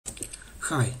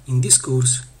Hi, in this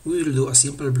course we will do a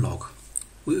simple blog.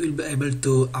 We will be able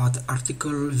to add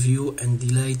article, view and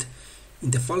delete.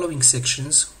 In the following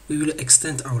sections we will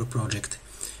extend our project.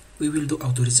 We will do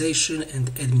authorization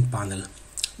and admin panel.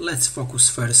 Let's focus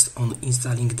first on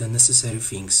installing the necessary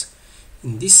things.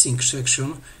 In this sync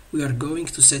section we are going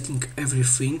to setting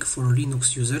everything for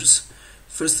Linux users.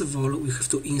 First of all, we have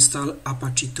to install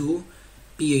Apache 2,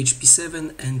 PHP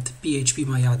 7 and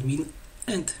phpMyAdmin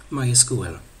and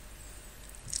MySQL.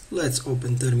 Let's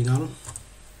open terminal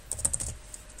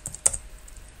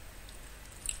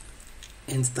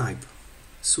and type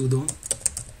sudo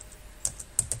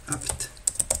apt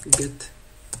get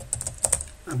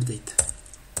update.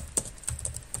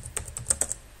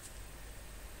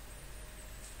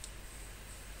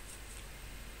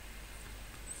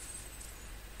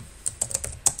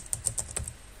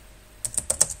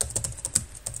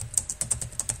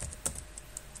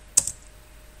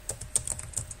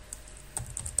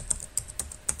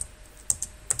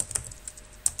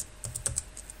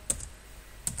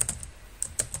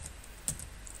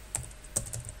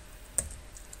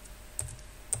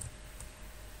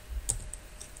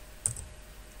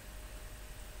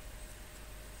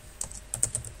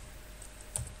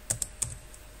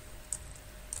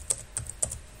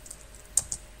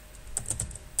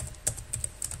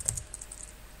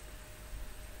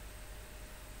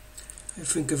 I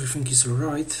think everything is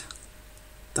alright.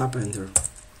 Tap enter.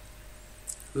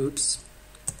 Oops.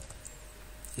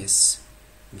 Yes,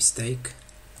 mistake.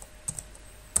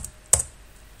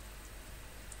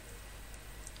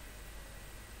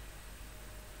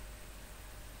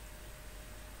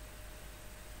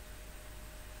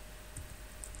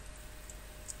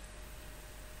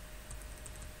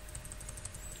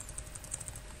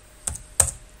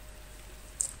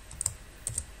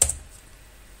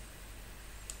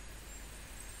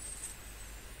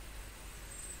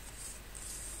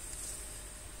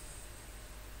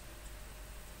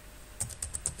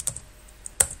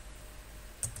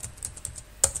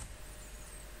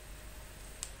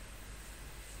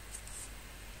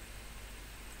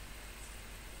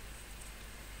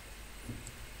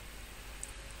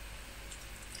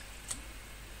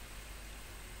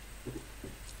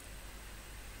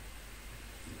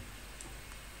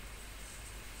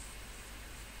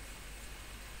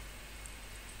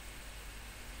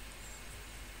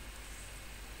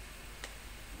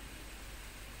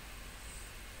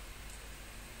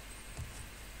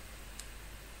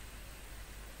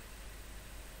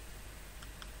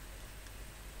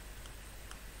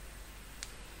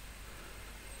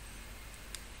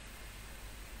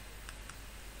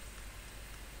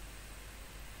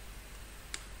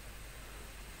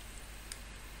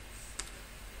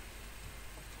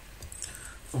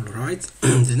 Alright,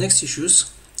 the next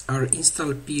issues are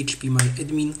install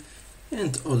phpMyAdmin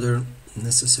and other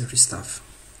necessary stuff.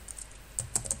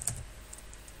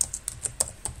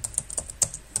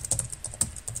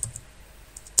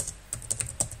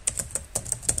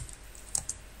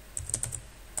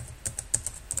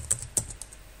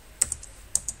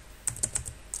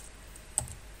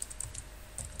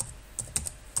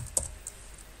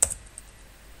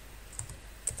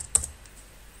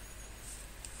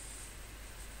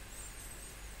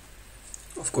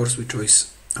 Of course we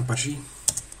choose Apache,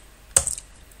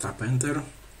 tap enter.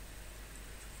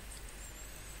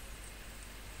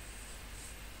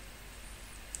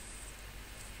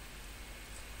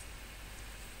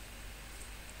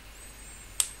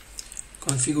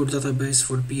 Configure database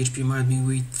for phpMyAdmin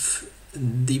with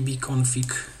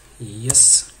dbconfig,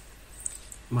 yes.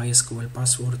 MySQL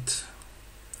password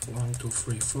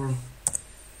 1234,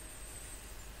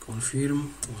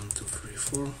 confirm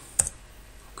 1234,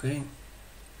 okay.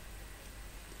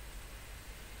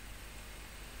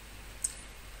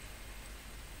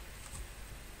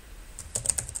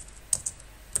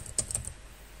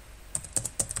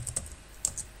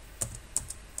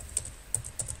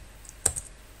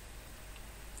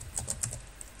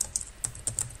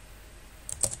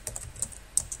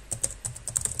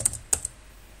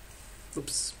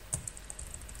 Oops.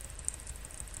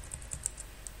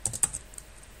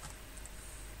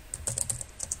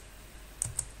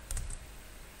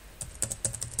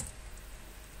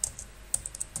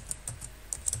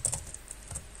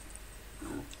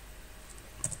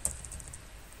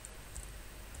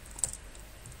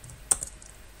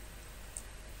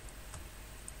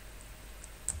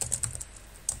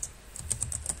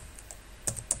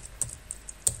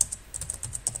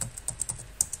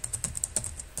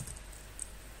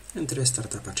 And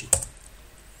restart Apache.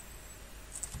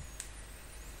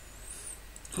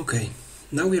 Okay,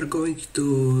 now we are going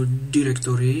to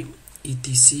directory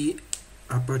etc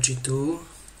apache2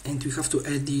 and we have to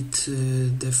edit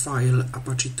the file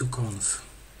apache2conf.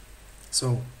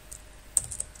 So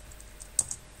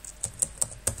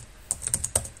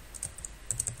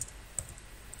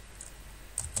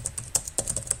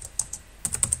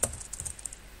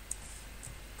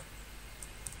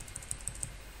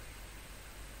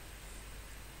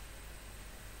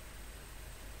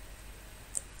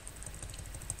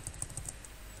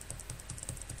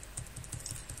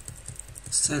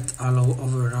set allow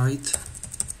override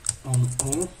on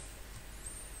all.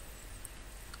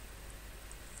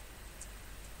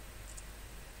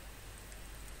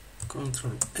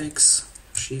 Control X,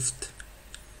 Shift,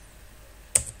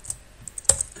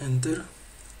 Enter.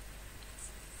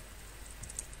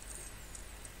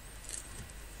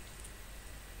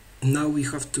 Now we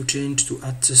have to change to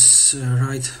access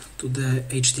right to the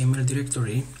HTML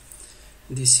directory.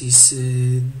 This is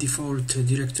default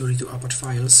directory to Apache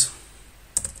files.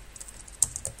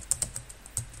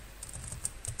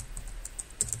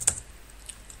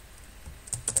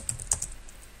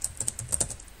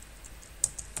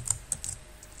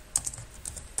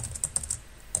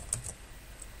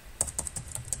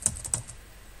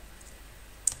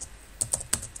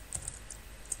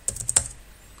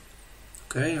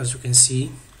 Okay, as you can see,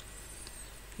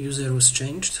 user was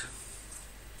changed.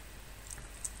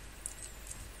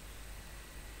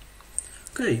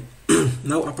 Okay,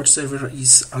 now Apache server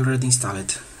is already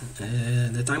installed.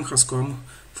 The time has come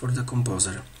for the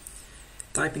composer.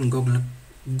 Type in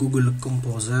Google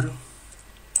Composer,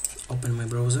 open my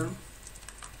browser.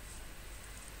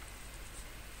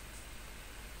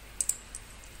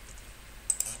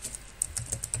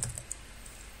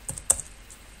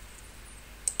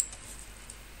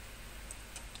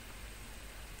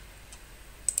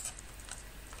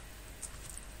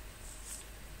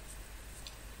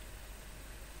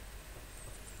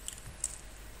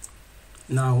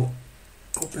 Now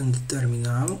open the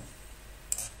terminal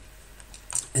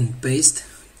and paste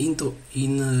into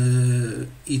the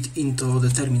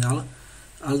terminal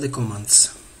all the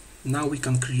commands. Now we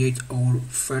can create our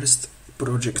first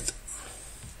project.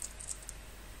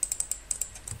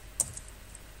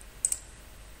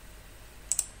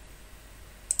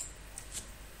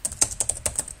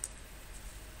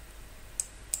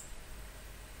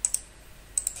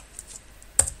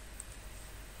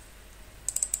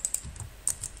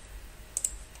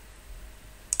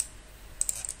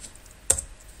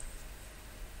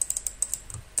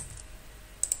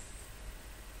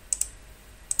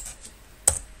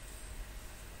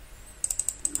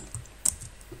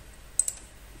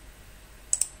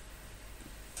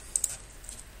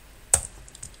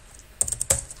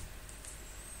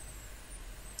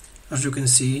 As you can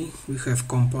see, we have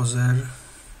Composer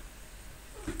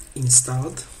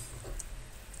installed.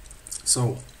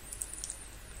 So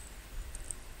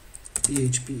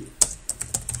PHP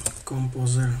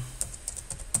Composer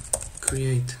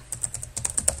create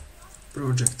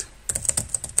project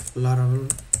Laravel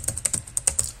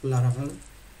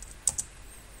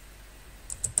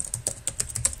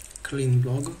clean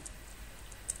blog.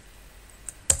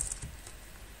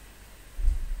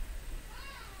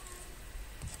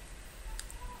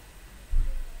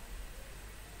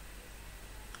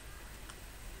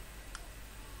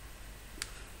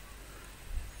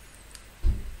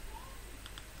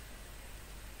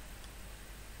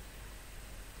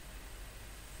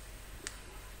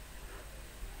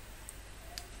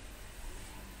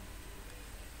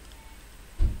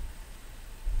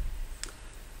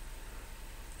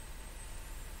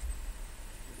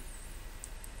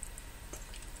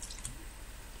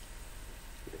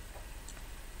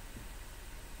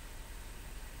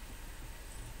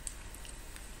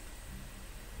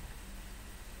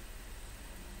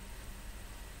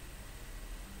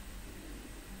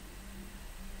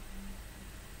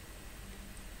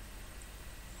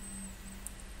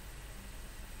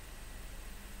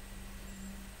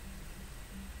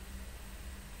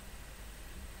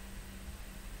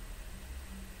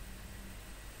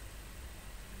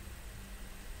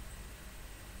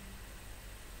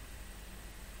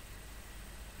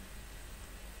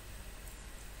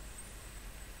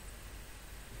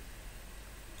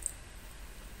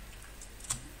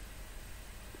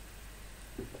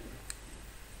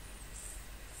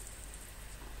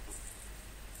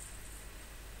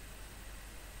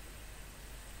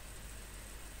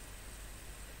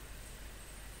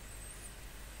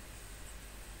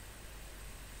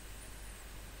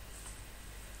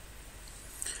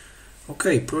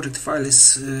 Okay, project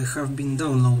files have been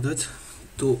downloaded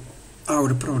to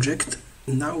our project.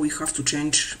 Now we have to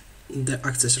change the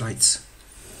access rights.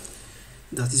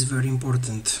 That is very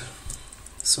important.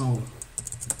 So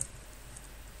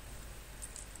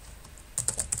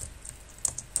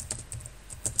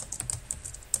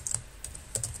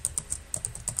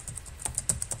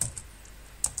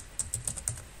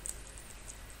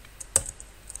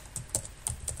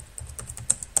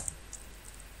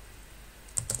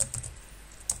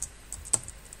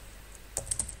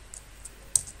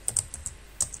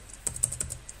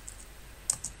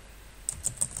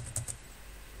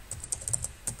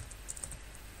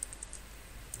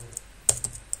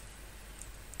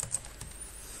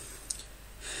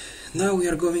Now we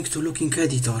are going to looking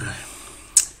editor.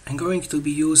 I'm going to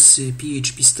be use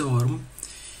PHP Storm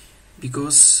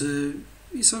because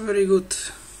it's a very good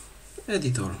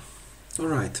editor.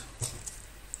 Alright,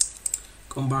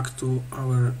 come back to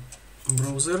our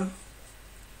browser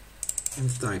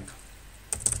and type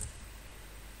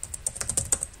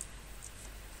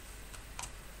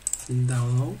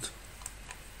download.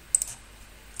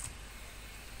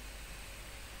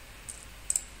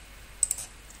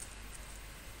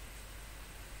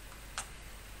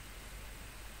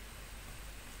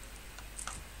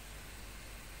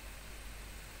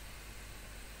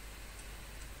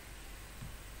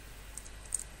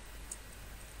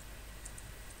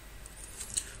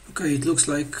 Okay, it looks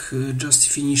like just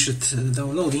finished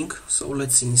downloading, so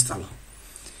let's install.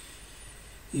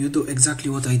 You do exactly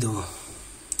what I do.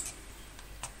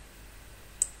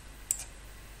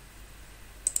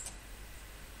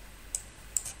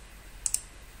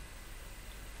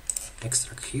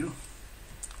 Extract here.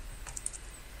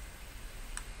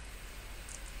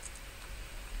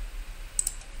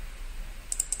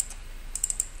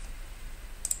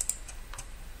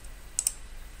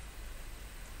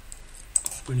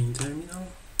 Opening terminal.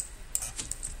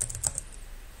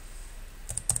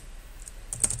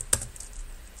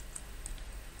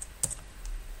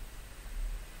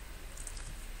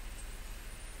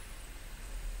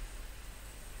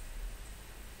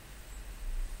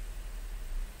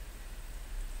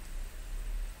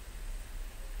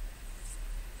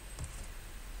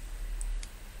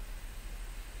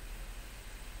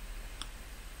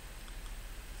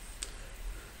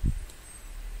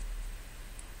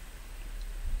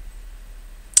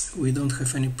 We don't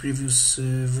have any previous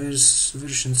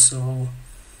version, so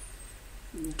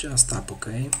just tap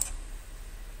OK.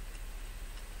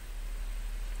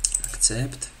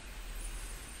 Accept.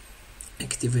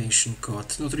 Activation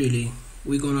code. Not really.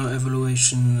 We're gonna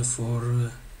evaluation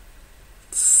for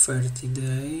 30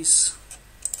 days.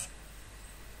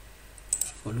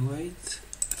 Evaluate.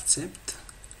 Accept.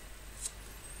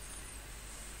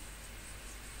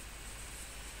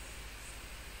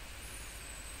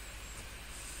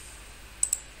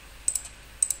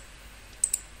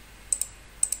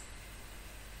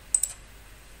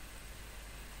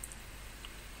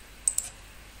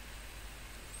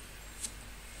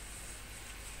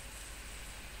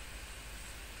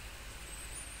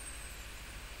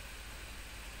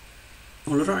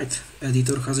 Alright,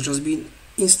 editor has just been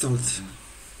installed.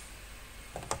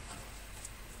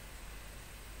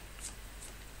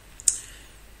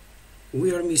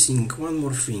 We are missing one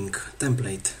more thing,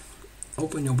 template.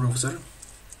 Open your browser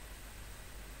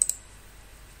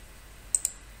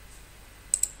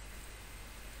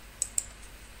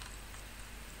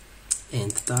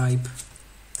and type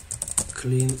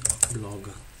clean blog.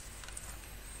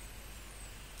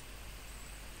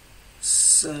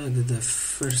 Select the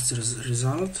first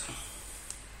result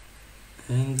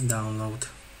and download.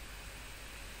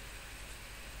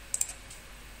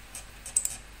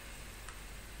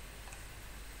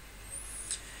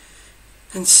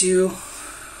 And see you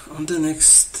on the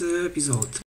next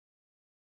episode.